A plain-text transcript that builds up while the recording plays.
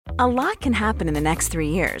A lot can happen in the next 3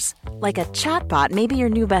 years. Like a chatbot may be your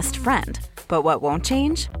new best friend. But what won't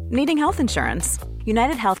change? Needing health insurance.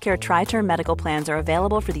 United Healthcare Tri-Term Medical Plans are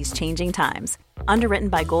available for these changing times. Underwritten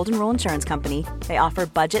by Golden Rule Insurance Company, they offer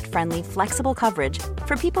budget-friendly, flexible coverage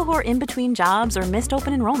for people who are in between jobs or missed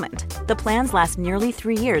open enrollment. The plans last nearly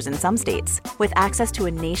 3 years in some states, with access to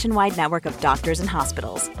a nationwide network of doctors and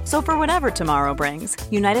hospitals. So for whatever tomorrow brings,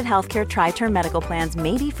 United Healthcare Tri-Term Medical Plans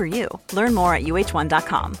may be for you. Learn more at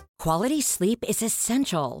uh1.com. Quality sleep is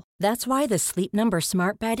essential. That's why the Sleep Number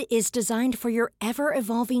Smart Bed is designed for your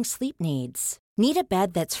ever-evolving sleep needs. Need a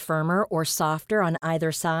bed that's firmer or softer on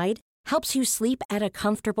either side? Helps you sleep at a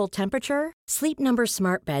comfortable temperature? Sleep Number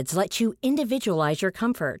Smart Beds let you individualize your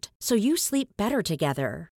comfort, so you sleep better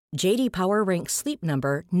together. J.D. Power ranks Sleep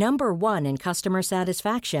Number number 1 in customer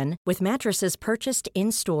satisfaction with mattresses purchased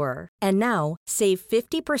in-store. And now, save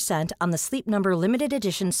 50% on the Sleep Number Limited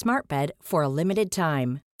Edition Smart Bed for a limited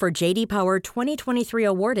time. For J.D. Power 2023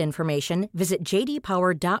 award information, visit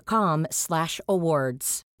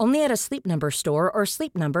jdpower.com/awards. Only at a Sleep Number store or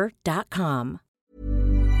sleepnumber.com.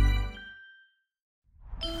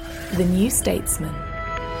 The New Statesman.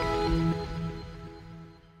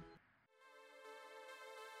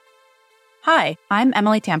 Hi, I'm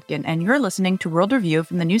Emily Tampkin, and you're listening to World Review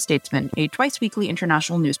from The New Statesman, a twice-weekly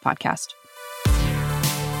international news podcast.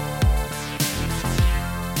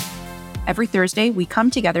 Every Thursday, we come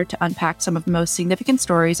together to unpack some of the most significant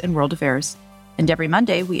stories in world affairs. And every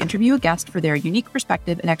Monday, we interview a guest for their unique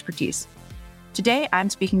perspective and expertise. Today, I'm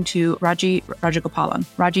speaking to Raji Rajagopalan.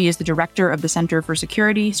 Raji is the director of the Center for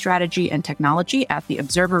Security, Strategy, and Technology at the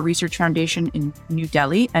Observer Research Foundation in New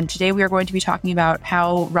Delhi. And today we are going to be talking about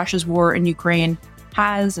how Russia's war in Ukraine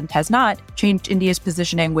has and has not changed India's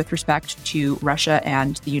positioning with respect to Russia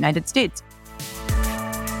and the United States.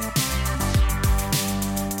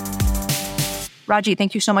 Raji,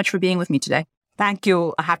 thank you so much for being with me today. Thank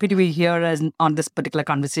you. Happy to be here on this particular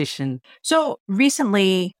conversation. So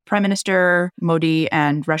recently, Prime Minister Modi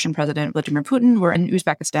and Russian President Vladimir Putin were in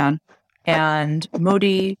Uzbekistan, and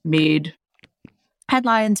Modi made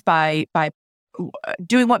headlines by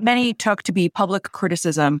doing what many took to be public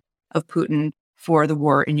criticism of Putin for the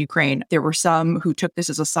war in Ukraine. There were some who took this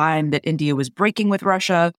as a sign that India was breaking with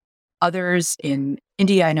Russia. Others in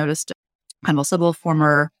India, I noticed Kanwal Sibal,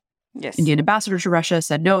 former Indian ambassador to Russia,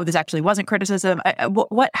 said, no, this actually wasn't criticism.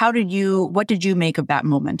 What did you make of that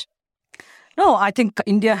moment? No, I think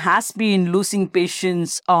India has been losing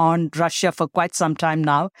patience on Russia for quite some time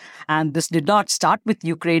now. And this did not start with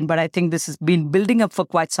Ukraine, but I think this has been building up for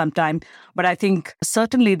quite some time. But I think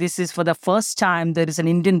certainly this is for the first time there is an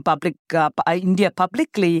India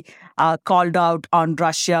publicly called out on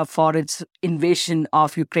Russia for its invasion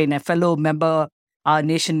of Ukraine, a fellow member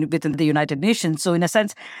nation within the United Nations. So in a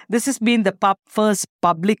sense, this has been the first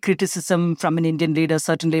public criticism from an Indian leader,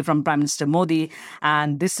 certainly from Prime Minister Modi.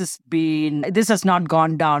 And this has not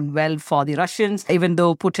gone down well for the Russians, even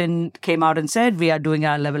though Putin came out and said, we are doing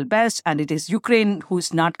our level best, and it is Ukraine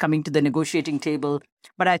who's not coming to the negotiating table.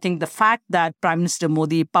 But I think the fact that Prime Minister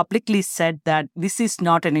Modi publicly said that this is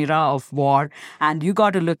not an era of war, and you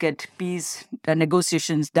got to look at peace,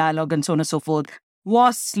 negotiations, dialogue, and so on and so forth,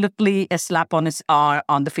 was literally a slap on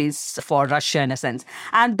the face for Russia in a sense.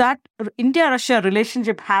 And that India-Russia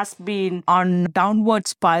relationship has been on downward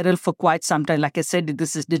spiral for quite some time. Like I said,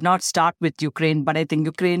 did not start with Ukraine, but I think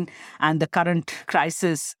Ukraine and the current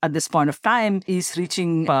crisis at this point of time is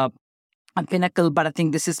reaching a pinnacle. But I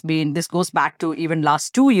think this goes back to even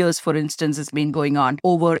last 2 years, for instance, it's been going on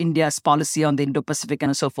over India's policy on the Indo-Pacific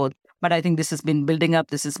and so forth. But I think this has been building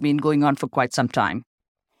up. This has been going on for quite some time.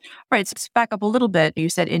 Right. So let's back up a little bit. You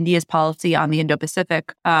said India's policy on the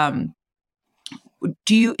Indo-Pacific.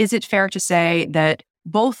 Is it fair to say that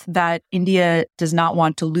both that India does not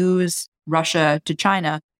want to lose Russia to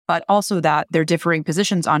China, but also that their differing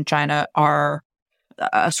positions on China are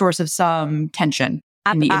a source of some tension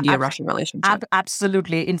in the India-Russia relationship?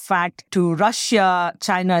 Absolutely. In fact, to Russia,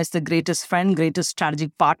 China is the greatest friend, greatest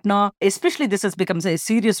strategic partner. Especially this has become a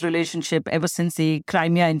serious relationship ever since the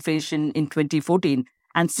Crimea invasion in 2014.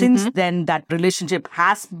 And since then, that relationship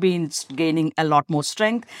has been gaining a lot more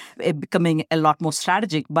strength, becoming a lot more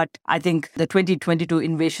strategic. But I think the 2022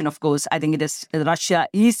 invasion, of course, I think Russia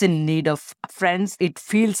is in need of friends. It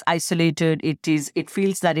feels isolated. It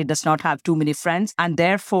feels that it does not have too many friends, and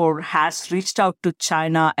therefore has reached out to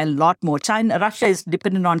China a lot more. Russia is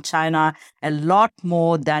dependent on China a lot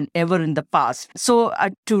more than ever in the past. So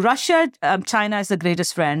to Russia, China is the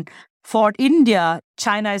greatest friend. For India,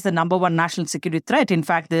 China is the number one national security threat. In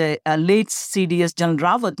fact, the late CDS General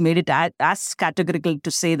Rawat made it as categorical to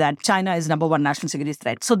say that China is number one national security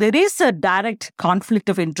threat. So there is a direct conflict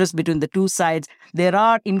of interest between the two sides. There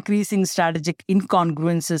are increasing strategic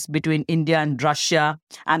incongruences between India and Russia.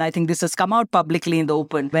 And I think this has come out publicly in the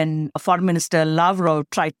open when Foreign Minister Lavrov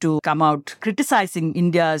tried to come out criticizing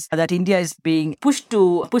that India is being pushed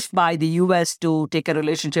by the US to take a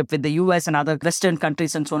relationship with the US and other Western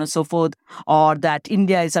countries and so on and so forth, or that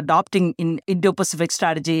India is adopting in Indo-Pacific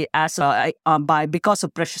strategy because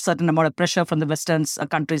of certain amount of pressure from the Western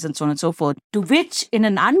countries and so on and so forth. To which, in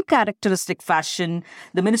an uncharacteristic fashion,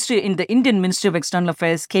 the Indian Ministry of External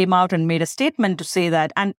Affairs came out and made a statement to say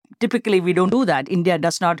that, and typically we don't do that. India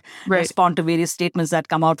does not respond to various statements that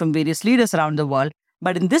come out from various leaders around the world.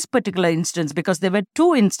 But in this particular instance, because there were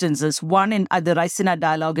two instances, one in the Raisina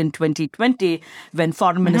dialogue in 2020, when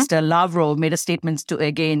Foreign Minister Lavrov made a statement to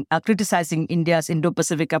again criticizing India's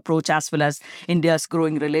Indo-Pacific approach as well as India's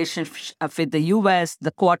growing relationship with the US, the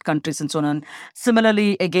Quad countries, and so on.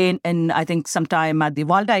 Similarly, again, I think sometime at the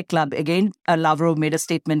Waldai Club, again, Lavrov made a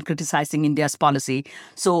statement criticizing India's policy.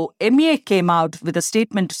 So MEA came out with a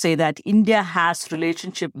statement to say that India has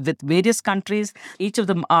relationship with various countries. Each of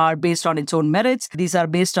them are based on its own merits. These are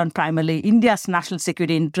based on primarily India's national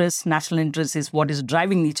security interests. National interest is what is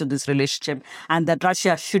driving each of this relationship, and that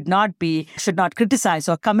Russia should not criticize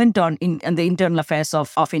or comment on in the internal affairs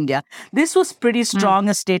of India. This was pretty strong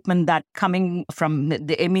a statement that coming from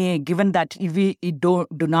the MEA, given that we do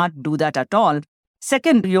not do that at all.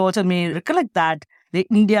 Second, you also may recollect that the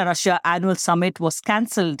India-Russia annual summit was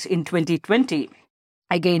cancelled in 2020.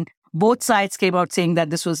 Again, both sides came out saying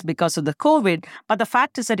that this was because of the COVID. But the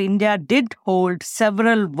fact is that India did hold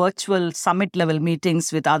several virtual summit-level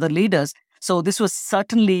meetings with other leaders. So this was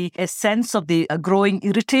certainly a sense of the growing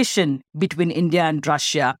irritation between India and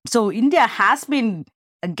Russia. So India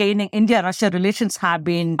India-Russia relations have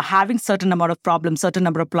been having certain number of problems,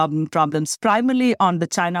 primarily on the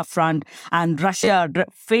China front. And Russia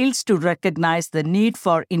fails to recognize the need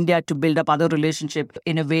for India to build up other relationships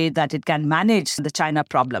in a way that it can manage the China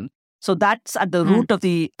problem. So that's at the root of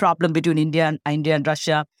the problem between India and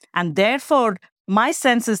Russia. And therefore, my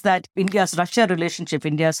sense is that India's Russia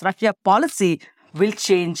policy will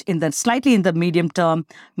change slightly in the medium term,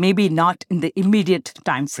 maybe not in the immediate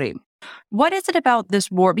time frame. What is it about this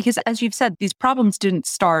war? Because as you've said, these problems didn't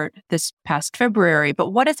start this past February, but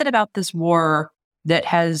what is it about this war that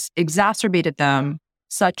has exacerbated them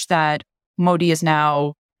such that Modi has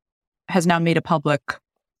now made a public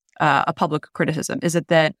criticism? Is it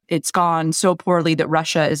that it's gone so poorly that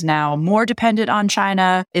Russia is now more dependent on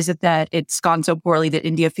China? Is it that it's gone so poorly that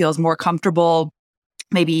India feels more comfortable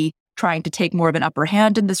maybe trying to take more of an upper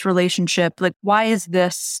hand in this relationship? Like, why is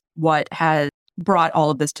this what has brought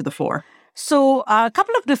all of this to the fore? So a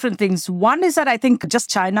couple of different things. One is that I think just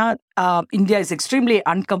China, India is extremely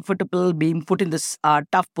uncomfortable being put in this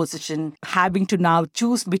tough position, having to now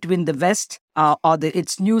choose between the West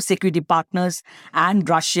its new security partners and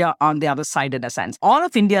Russia on the other side, in a sense. All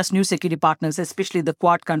of India's new security partners, especially the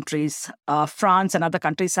Quad countries, France and other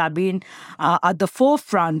countries, have been at the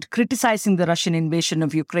forefront criticizing the Russian invasion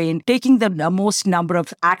of Ukraine, taking the most number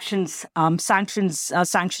of actions,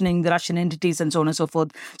 sanctioning the Russian entities and so on and so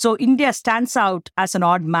forth. So India stands out as an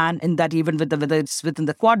odd man in that, even whether it's within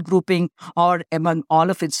the Quad grouping or among all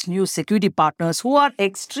of its new security partners who are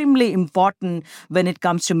extremely important when it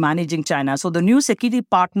comes to managing China. So the new security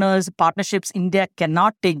partnerships, India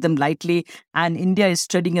cannot take them lightly, and India is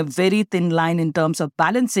treading a very thin line in terms of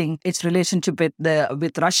balancing its relationship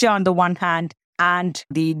with Russia on the one hand and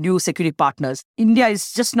the new security partners. India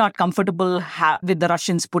is just not comfortable with the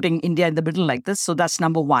Russians putting India in the middle like this. So that's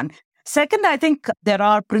number one. Second, I think there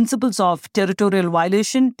are principles of territorial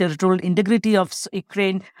violation, territorial integrity of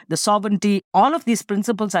Ukraine, the sovereignty. All of these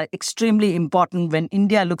principles are extremely important when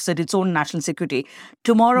India looks at its own national security.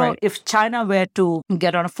 Tomorrow, if China were to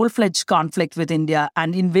get on a full-fledged conflict with India,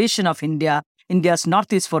 an invasion of India's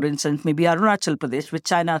northeast, for instance, maybe Arunachal Pradesh, which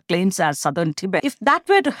China claims as southern Tibet. If that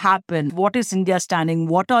were to happen, what is India's standing?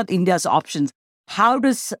 What are India's options? What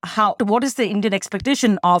is the Indian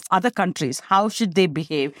expectation of other countries? How should they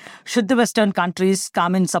behave? Should the Western countries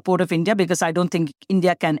come in support of India? Because I don't think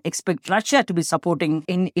India can expect Russia to be supporting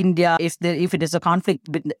in India if it is a conflict.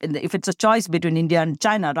 If it's a choice between India and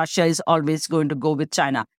China, Russia is always going to go with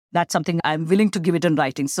China. That's something I'm willing to give it in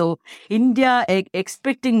writing. So India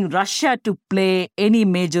expecting Russia to play any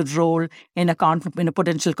major role in a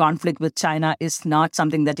potential conflict with China is not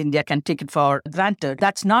something that India can take it for granted.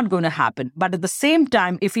 That's not going to happen. But at the same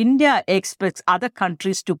time, if India expects other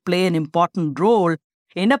countries to play an important role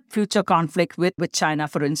in a future conflict with China,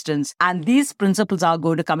 for instance. And these principles are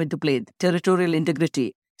going to come into play: territorial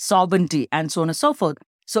integrity, sovereignty, and so on and so forth.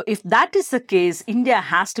 So if that is the case, India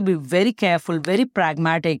has to be very careful, very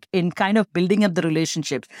pragmatic in kind of building up the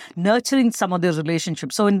relationships, nurturing some of those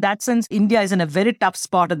relationships. So in that sense, India is in a very tough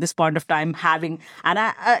spot at this point of time,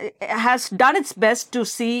 has done its best to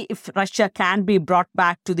see if Russia can be brought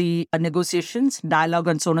back to the negotiations, dialogue,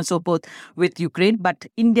 and so on and so forth with Ukraine. But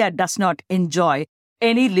India does not enjoy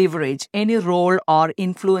any leverage, any role or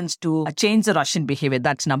influence to change the Russian behavior.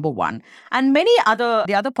 That's number one. And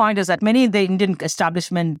the other point is that many in the Indian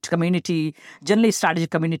establishment community, generally strategic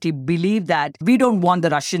community, believe that we don't want the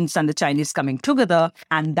Russians and the Chinese coming together.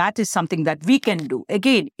 And that is something that we can do.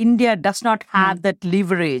 Again, India does not have that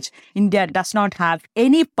leverage. India does not have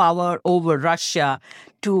any power over Russia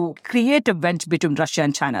to create a wedge between Russia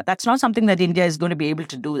and China. That's not something that India is going to be able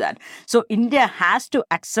to do that. So India has to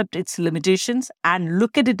accept its limitations and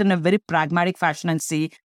look at it in a very pragmatic fashion and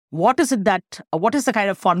see what is the kind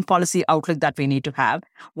of foreign policy outlook that we need to have?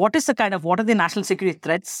 What are the national security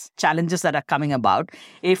threats, challenges that are coming about?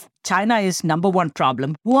 If China is number one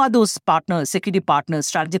problem, who are those partners, security partners,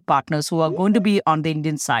 strategic partners who are going to be on the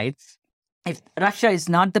Indian side? If Russia is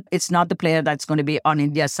not the player that's going to be on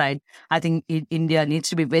India's side, I think India needs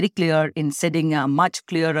to be very clear in sending a much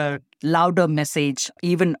clearer, louder message,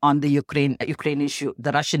 even on the Ukraine issue,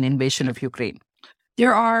 the Russian invasion of Ukraine.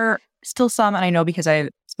 There are still some, and I know because I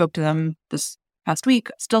spoke to them this past week,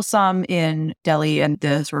 still some in Delhi and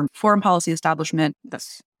the sort of foreign policy establishment that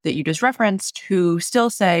you just referenced, who still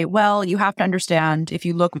say, well, you have to understand, if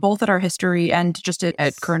you look both at our history and just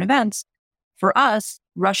at current events, for us,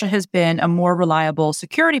 Russia has been a more reliable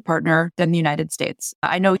security partner than the United States.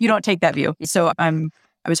 I know you don't take that view. So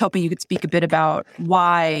I was hoping you could speak a bit about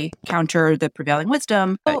why, counter the prevailing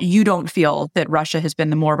wisdom, you don't feel that Russia has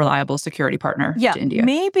been the more reliable security partner to India.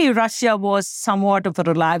 Maybe Russia was somewhat of a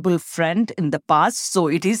reliable friend in the past. So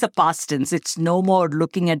it is a past tense. It's no more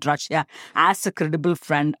looking at Russia as a credible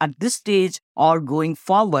friend at this stage or going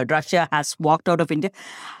forward. Russia has walked out of India.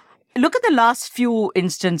 Look at the last few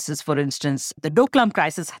instances, for instance, the Doklam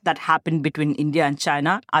crisis that happened between India and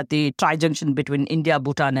China at the tri-junction between India,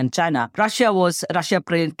 Bhutan and China. Russia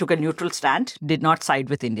took a neutral stand, did not side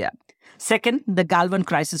with India. Second, the Galvan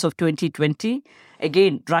crisis of 2020.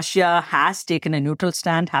 Again, Russia has taken a neutral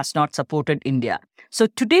stand, has not supported India. So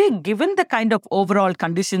today, given the kind of overall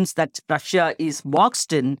conditions that Russia is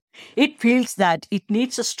boxed in, it feels that it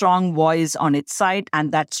needs a strong voice on its side,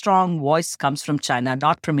 and that strong voice comes from China,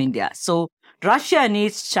 not from India. So Russia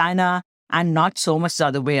needs China and not so much the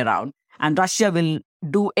other way around. And Russia will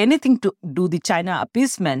do anything to do the China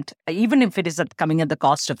appeasement, even if it is coming at the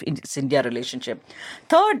cost of its India relationship.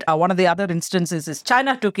 Third, one of the other instances is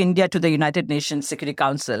China took India to the United Nations Security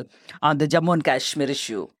Council on the Jammu and Kashmir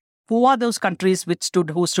issue. Who are those countries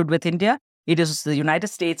who stood with India? It is the United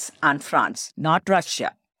States and France, not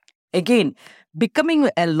Russia. Again, becoming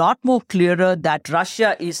a lot more clearer that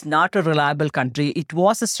Russia is not a reliable country. It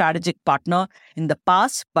was a strategic partner in the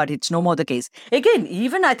past, but it's no more the case. Again,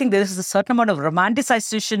 even I think there is a certain amount of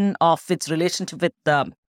romanticization of its relationship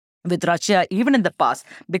with Russia, even in the past,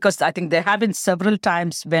 because I think there have been several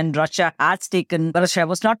times when Russia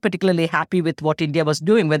was not particularly happy with what India was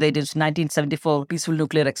doing, whether it is 1974 peaceful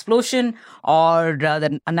nuclear explosion or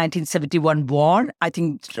the 1971 war. I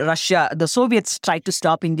think the Soviets tried to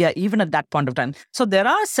stop India even at that point of time. So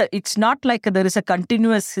it's not like there is a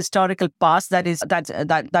continuous historical past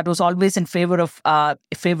that was always in favor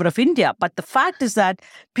of India. But the fact is that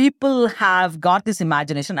people have got this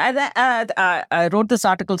imagination. I wrote this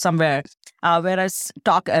article somewhere where I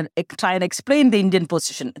try and explain the Indian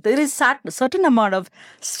position. There is a certain amount of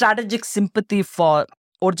strategic sympathy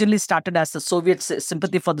originally started as the Soviets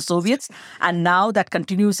sympathy for the Soviets, and now that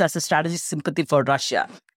continues as a strategic sympathy for Russia.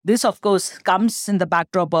 This, of course, comes in the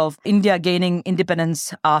backdrop of India gaining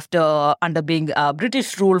independence under being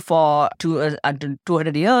British rule for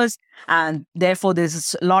 200 years. And therefore,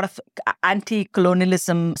 there's a lot of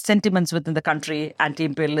anti-colonialism sentiments within the country,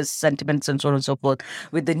 anti-imperialist sentiments and so on and so forth,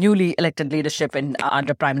 with the newly elected leadership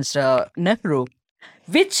under Prime Minister Nehru.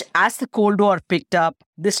 Which, as the Cold War picked up,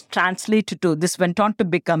 this went on to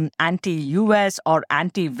become anti-US or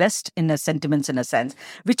anti-West sentiments in a sense,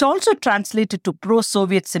 which also translated to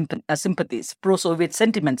pro-Soviet sympathies, pro-Soviet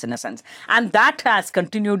sentiments in a sense. And that has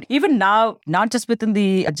continued even now, not just within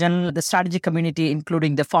the strategic community,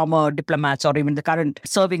 including the former diplomats or even the current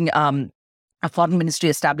serving a foreign ministry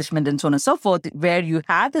establishment and so on and so forth, where you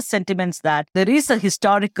have the sentiments that there is a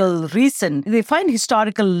historical reason. They find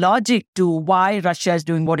historical logic to why Russia is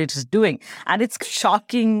doing what it is doing. And it's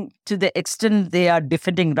shocking to the extent they are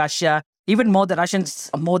defending Russia even more than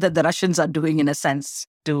the Russians are doing in a sense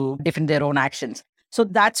to defend their own actions. So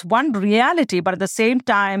that's one reality. But at the same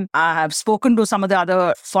time, I have spoken to some of the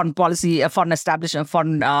other foreign establishment,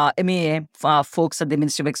 MEA folks at the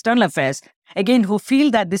Ministry of External Affairs, again, who feel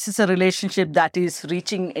that this is a relationship that is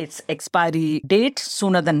reaching its expiry date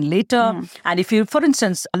sooner than later. And if you, for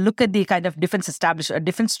instance, look at the kind of defense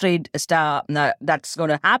trade that's going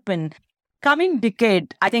to happen, coming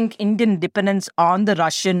decade, I think Indian dependence on the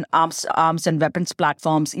Russian arms and weapons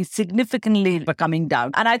platforms is significantly coming down.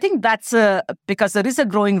 And I think that's because there is a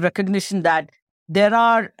growing recognition that there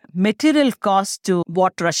are material costs to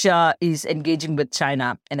what Russia is engaging with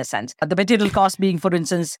China, in a sense. The material cost being, for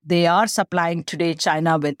instance, they are supplying today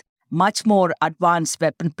China with much more advanced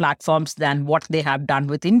weapon platforms than what they have done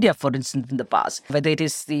with India, for instance, in the past. Whether it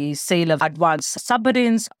is the sale of advanced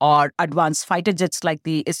submarines or advanced fighter jets like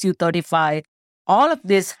the Su-35, all of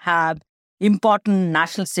this have important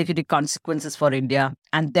national security consequences for India.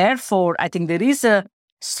 And therefore, I think there is a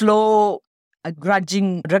slow,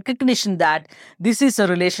 grudging recognition that this is a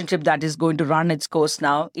relationship that is going to run its course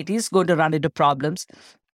now. It is going to run into problems.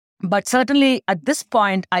 But certainly at this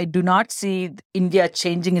point, I do not see India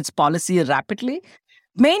changing its policy rapidly,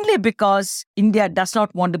 mainly because India does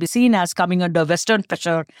not want to be seen as coming under Western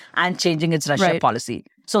pressure and changing its Russia policy.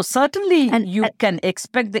 So certainly you can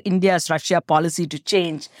expect the India's Russia policy to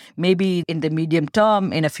change maybe in the medium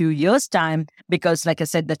term, in a few years' time, because like I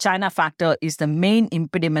said, the China factor is the main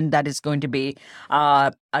impediment that is going to be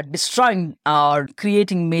destroying or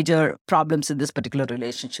creating major problems in this particular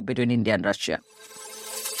relationship between India and Russia.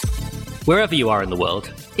 Wherever you are in the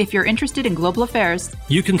world, If you're interested in global affairs,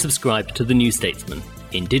 you can subscribe to The New Statesman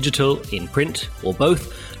in digital, in print, or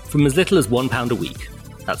both from as little as £1 a week.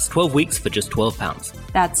 That's 12 weeks for just £12.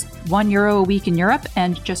 that's €1 a week in Europe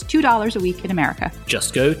and just $2 a week in America.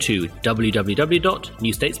 Just go to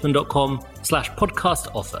www.newstatesman.com/podcast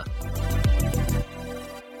offer.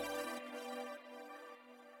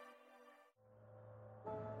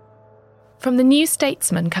 From The New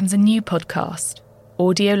Statesman comes a new podcast,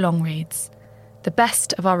 Audio Long Reads, the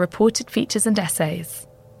best of our reported features and essays,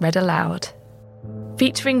 read aloud.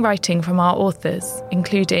 Featuring writing from our authors,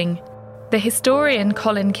 including the historian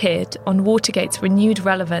Colin Kidd on Watergate's renewed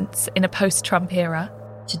relevance in a post-Trump era.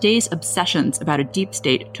 Today's obsessions about a deep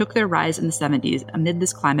state took their rise in the 70s amid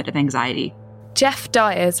this climate of anxiety. Jeff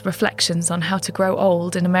Dyer's reflections on how to grow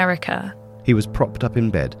old in America. He was propped up in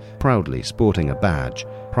bed, proudly sporting a badge.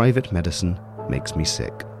 Private medicine makes me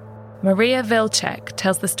sick. Maria Vilcek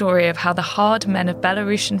tells the story of how the hard men of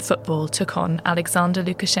Belarusian football took on Alexander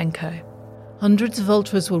Lukashenko. Hundreds of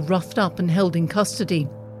ultras were roughed up and held in custody.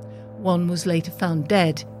 One was later found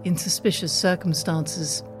dead in suspicious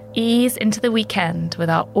circumstances. Ease into the weekend with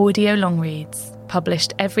our audio long reads,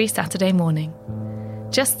 published every Saturday morning.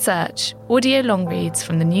 Just search Audio Long Reads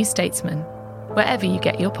from The New Statesman, wherever you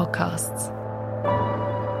get your podcasts.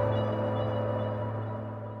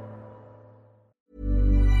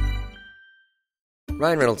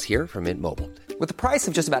 Ryan Reynolds here from Mint Mobile. With the price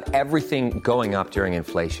of just about everything going up during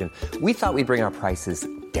inflation, we thought we'd bring our prices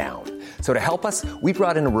down. So to help us, we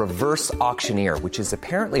brought in a reverse auctioneer, which is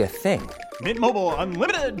apparently a thing. Mint Mobile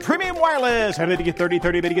Unlimited Premium Wireless. How to get 30,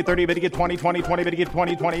 30, bit to get 30, bit to get 20, 20, 20, bit to get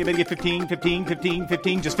 20, 20, bit to get 15, 15, 15,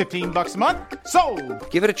 15, just $15 a month? Sold!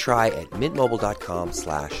 Give it a try at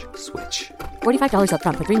mintmobile.com/switch. $45 up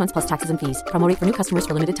front for 3 months plus taxes and fees. Promo rate for new customers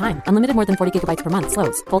for limited time. Unlimited more than 40 gigabytes per month.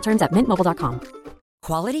 Slows full terms at mintmobile.com.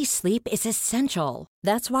 Quality sleep is essential.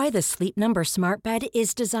 That's why the Sleep Number Smart Bed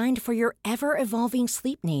is designed for your ever-evolving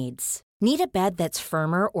sleep needs. Need a bed that's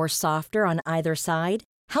firmer or softer on either side?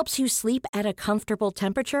 Helps you sleep at a comfortable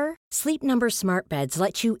temperature? Sleep Number Smart Beds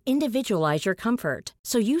let you individualize your comfort,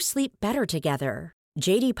 so you sleep better together.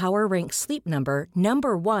 J.D. Power ranks Sleep Number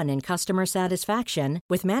number 1 in customer satisfaction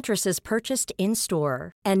with mattresses purchased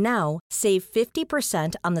in-store. And now, save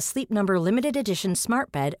 50% on the Sleep Number Limited Edition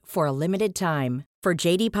Smart Bed for a limited time. For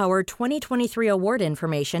J.D. Power 2023 award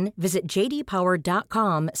information, visit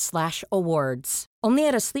jdpower.com/awards. Only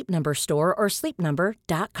at a Sleep Number store or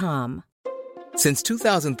sleepnumber.com. Since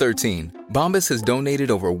 2013, Bombas has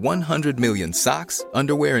donated over 100 million socks,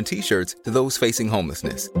 underwear, and T-shirts to those facing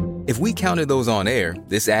homelessness. If we counted those on air,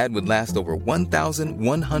 this ad would last over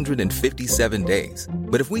 1,157 days.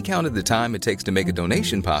 But if we counted the time it takes to make a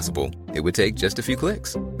donation possible, it would take just a few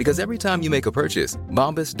clicks. Because every time you make a purchase,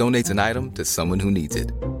 Bombas donates an item to someone who needs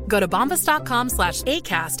it. Go to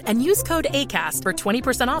bombas.com/ACAST and use code ACAST for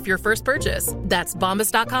 20% off your first purchase. That's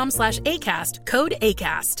bombas.com/ACAST, code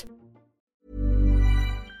ACAST.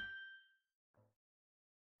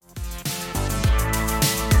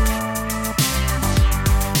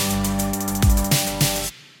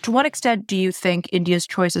 To what extent do you think India's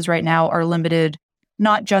choices right now are limited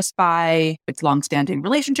not just by its longstanding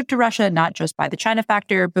relationship to Russia, not just by the China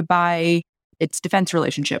factor, but by its defense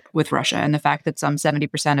relationship with Russia and the fact that some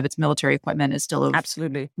 70% of its military equipment is still of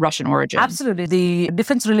Russian origin? Absolutely. The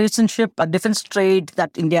defense relationship, defense trade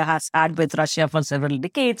that India has had with Russia for several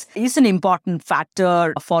decades is an important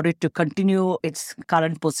factor for it to continue its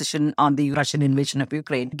current position on the Russian invasion of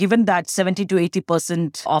Ukraine. Given that 70 to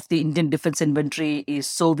 80% of the Indian defense inventory is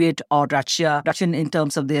Soviet or Russian in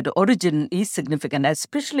terms of their origin is significant,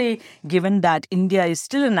 especially given that India is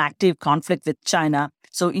still in active conflict with China.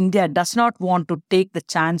 So India does not want to take the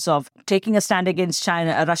chance of taking a stand against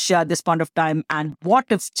Russia at this point of time. And what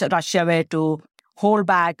if Russia were to hold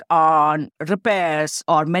back on repairs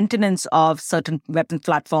or maintenance of certain weapon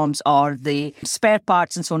platforms or the spare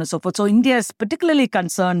parts and so on and so forth? So India is particularly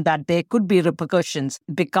concerned that there could be repercussions,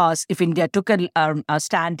 because if India took a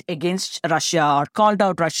stand against Russia or called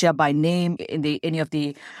out Russia by name in any of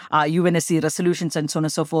the UNSC resolutions and so on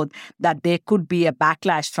and so forth, that there could be a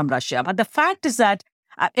backlash from Russia. But the fact is that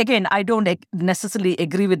again, I don't necessarily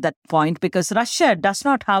agree with that point, because Russia does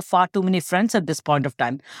not have far too many friends at this point of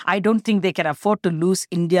time. I don't think they can afford to lose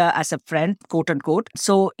India as a friend, quote unquote.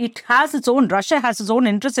 So Russia has its own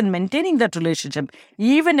interest in maintaining that relationship,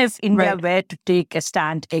 even if India were to take a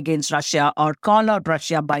stand against Russia or call out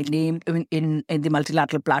Russia by name in the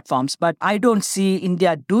multilateral platforms. But I don't see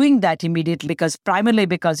India doing that immediately, primarily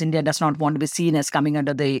because India does not want to be seen as coming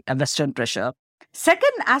under the Western pressure.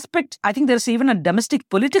 Second aspect, I think there's even a domestic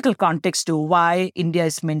political context to why India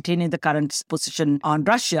is maintaining the current position on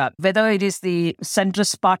Russia. Whether it is the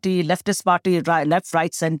centrist party, leftist party, left,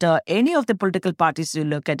 right, center, any of the political parties you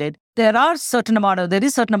look at it, there is certain amount of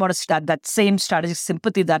that same strategic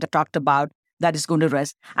sympathy that I talked about that is going to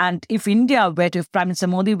rest. And if Prime Minister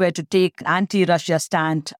Modi were to take anti-Russia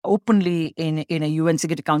stand openly in a UN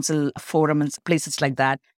Security Council forum and places like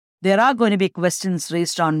that, there are going to be questions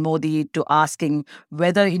raised on Modi to asking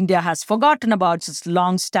whether India has forgotten about its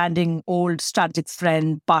long-standing old strategic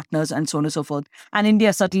friend, partners, and so on and so forth. And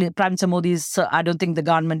India, certainly, Prime Minister Modi I don't think the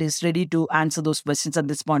government is ready to answer those questions at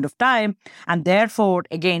this point of time. And therefore,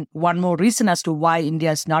 again, one more reason as to why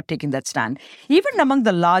India is not taking that stand. Even among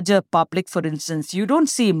the larger public, for instance, you don't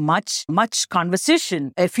see much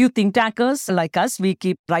conversation. A few think tankers like us, we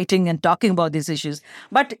keep writing and talking about these issues.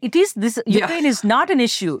 But Ukraine is not an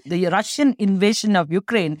issue. The Russian invasion of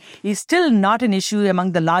Ukraine is still not an issue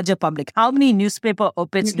among the larger public. How many newspaper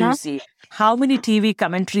op-eds do you see? How many TV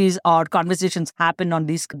commentaries or conversations happen on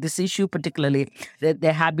this issue particularly?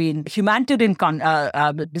 There have been humanitarian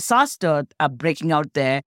disaster breaking out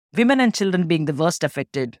there, women and children being the worst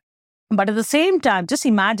affected. But at the same time, just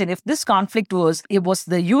imagine if this conflict was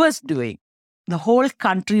the US doing. The whole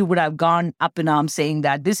country would have gone up in arms saying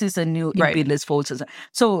that this is a new imperialist force.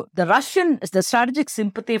 So the strategic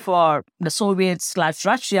sympathy for the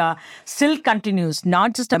Soviets/Russia still continues,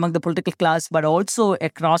 not just among the political class, but also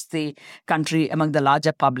across the country among the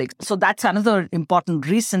larger public. So that's another important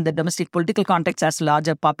reason the domestic political context as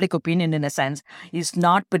larger public opinion, in a sense, is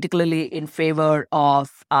not particularly in favor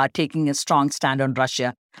of taking a strong stand on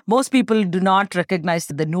Russia. Most people do not recognize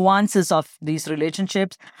the nuances of these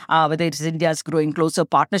relationships, whether it is India's growing closer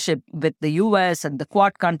partnership with the US and the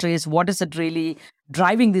Quad countries. What is it really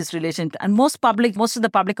driving these relations? And most of the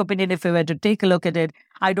public opinion, if we were to take a look at it,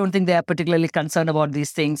 I don't think they are particularly concerned about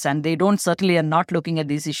these things. And they certainly are not looking at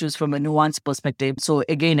these issues from a nuanced perspective. So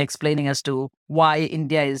again, explaining as to why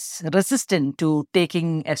India is resistant to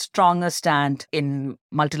taking a stronger stand in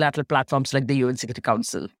multilateral platforms like the UN Security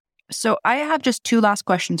Council. So I have just two last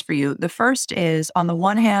questions for you. The first is, on the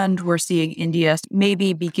one hand, we're seeing India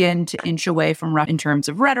maybe begin to inch away from Russia in terms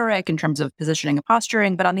of rhetoric, in terms of positioning and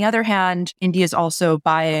posturing. But on the other hand, India is also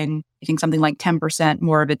buying, I think, something like 10%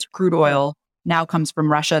 more of its crude oil now comes from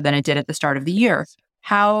Russia than it did at the start of the year.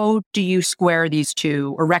 How do you square these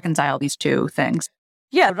two or reconcile these two things?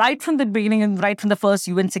 Yeah, right from the beginning and right from the first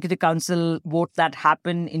UN Security Council vote that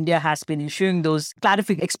happened, India has been issuing those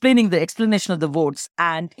explaining the explanation of the votes.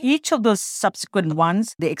 And each of those subsequent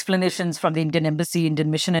ones, the explanations from the Indian Embassy,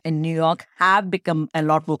 Indian Mission in New York have become a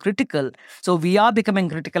lot more critical. So we are becoming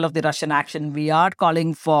critical of the Russian action. We are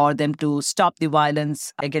calling for them to stop the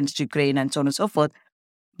violence against Ukraine and so on and so forth.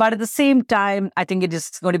 But at the same time, I think it is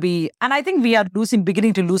going to be, and I think we are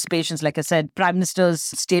beginning to lose patience. Like I said, Prime Minister's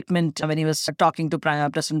statement when he was talking to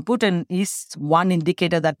President Putin is one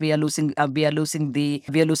indicator that we are losing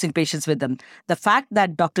patience with them. The fact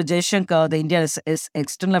that Dr. Jaishankar, the India's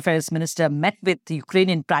External Affairs Minister, met with the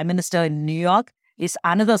Ukrainian Prime Minister in New York is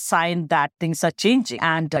another sign that things are changing,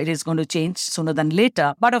 and it is going to change sooner than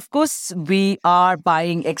later. But of course, we are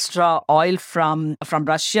buying extra oil from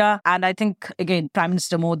Russia. And I think, again, Prime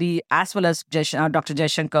Minister Modi, as well as Dr.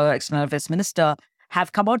 Jaishankar, External Affairs Minister,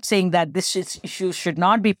 have come out saying that this issue should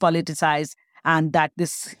not be politicized, and that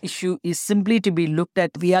this issue is simply to be looked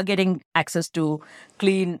at. We are getting access to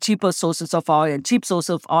clean, cheaper sources of oil, cheap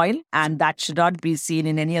source of oil, and that should not be seen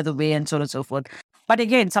in any other way, and so on and so forth. But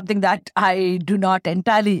again, something that I do not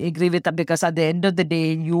entirely agree with, because at the end of the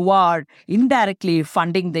day, you are indirectly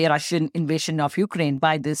funding the Russian invasion of Ukraine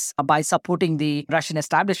by supporting the Russian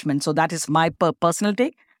establishment. So that is my personal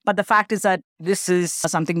take. But the fact is that this is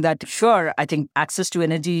something that, sure, I think access to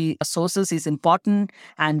energy sources is important,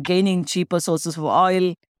 and gaining cheaper sources of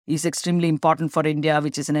oil is extremely important for India,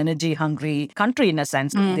 which is an energy-hungry country in a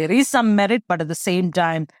sense. There is some merit, but at the same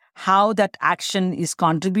time, how that action is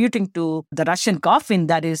contributing to the Russian coffin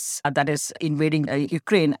that is invading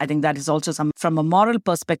Ukraine, I think that is also from a moral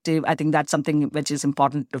perspective, I think that's something which is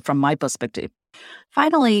important from my perspective.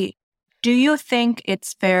 Finally, do you think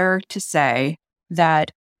it's fair to say that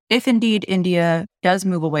if indeed India does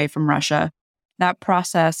move away from Russia, that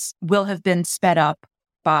process will have been sped up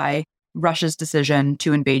by Russia's decision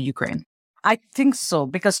to invade Ukraine? I think so,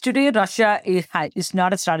 because today Russia is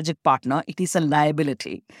not a strategic partner. It is a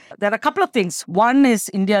liability. There are a couple of things. One is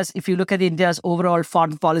if you look at India's overall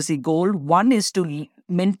foreign policy goal, one is to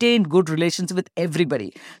maintain good relations with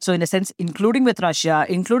everybody. So in a sense, including with Russia,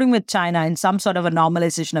 including with China, in some sort of a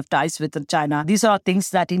normalization of ties with China. These are things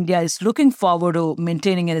that India is looking forward to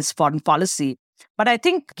maintaining in its foreign policy. But I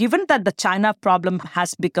think given that the China problem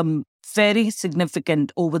has become very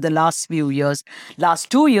significant over the last few years, last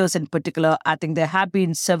 2 years in particular, I think there have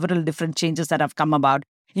been several different changes that have come about.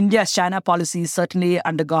 India's China policy has certainly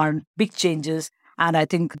undergone big changes. And I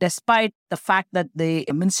think despite the fact that the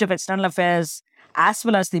Ministry of External Affairs as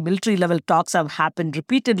well as the military level talks have happened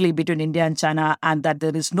repeatedly between India and China, and that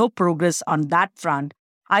there is no progress on that front,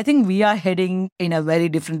 I think we are heading in a very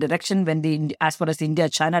different direction as far as the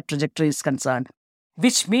India-China trajectory is concerned.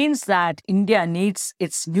 Which means that India needs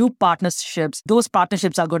its new partnerships. Those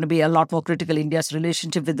partnerships are going to be a lot more critical. India's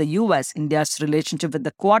relationship with the US, India's relationship with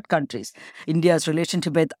the Quad countries, India's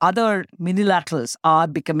relationship with other minilaterals are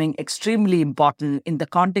becoming extremely important in the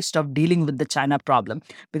context of dealing with the China problem.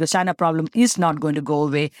 Because China problem is not going to go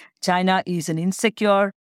away. China is an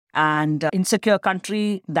insecure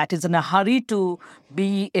country that is in a hurry to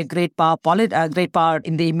be a great power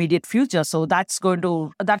in the immediate future. So that's going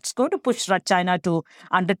to push China to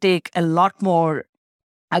undertake a lot more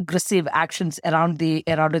aggressive actions around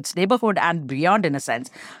its neighborhood and beyond, in a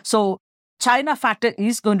sense. So China factor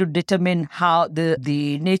is going to determine how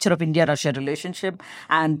the nature of India-Russia relationship.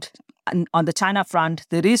 And on the China front,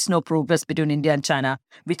 there is no progress between India and China,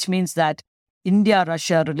 which means that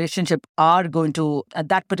India-Russia relationship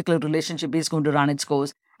that particular relationship is going to run its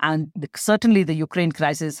course. And certainly the Ukraine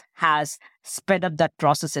crisis has sped up that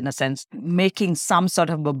process in a sense, making some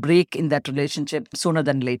sort of a break in that relationship sooner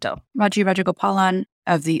than later. Rajiv Rajagopalan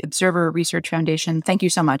of the Observer Research Foundation, thank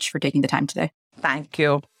you so much for taking the time today. Thank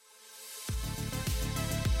you.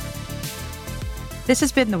 This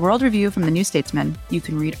has been the World Review from The New Statesman. You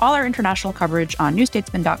can read all our international coverage on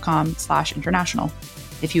newstatesman.com/international.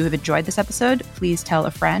 If you have enjoyed this episode, please tell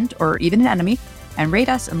a friend or even an enemy and rate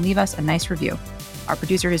us and leave us a nice review. Our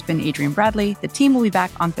producer has been Adrian Bradley. The team will be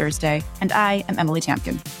back on Thursday, and I am Emily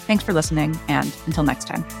Tamkin. Thanks for listening, and until next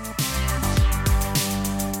time.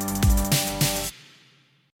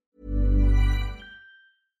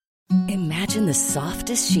 Imagine the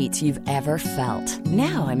softest sheets you've ever felt.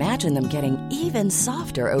 Now imagine them getting even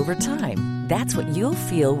softer over time. That's what you'll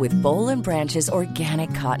feel with Boll & Branch's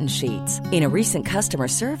organic cotton sheets. In a recent customer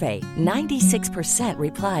survey, 96%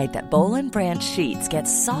 replied that Boll & Branch sheets get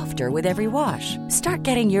softer with every wash. Start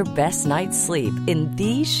getting your best night's sleep in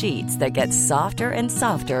these sheets that get softer and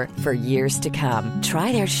softer for years to come.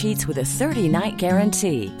 Try their sheets with a 30-night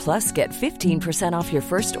guarantee. Plus, get 15% off your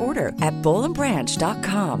first order at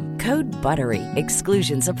bollandbranch.com. Code BUTTERY.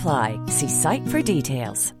 Exclusions apply. See site for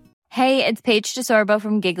details. Hey, it's Paige DeSorbo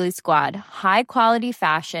from Giggly Squad. High quality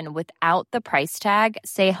fashion without the price tag.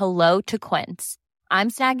 Say hello to Quince. I'm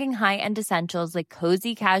snagging high-end essentials like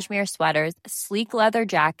cozy cashmere sweaters, sleek leather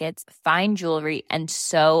jackets, fine jewelry, and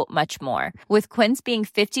so much more. With Quince being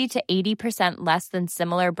 50 to 80% less than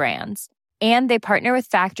similar brands. And they partner with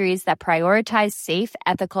factories that prioritize safe,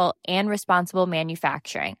 ethical, and responsible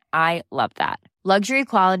manufacturing. I love that. Luxury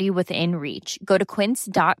quality within reach. Go to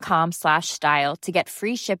quince.com/style to get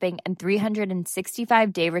free shipping and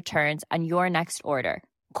 365-day returns on your next order.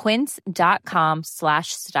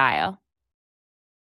 Quince.com/style.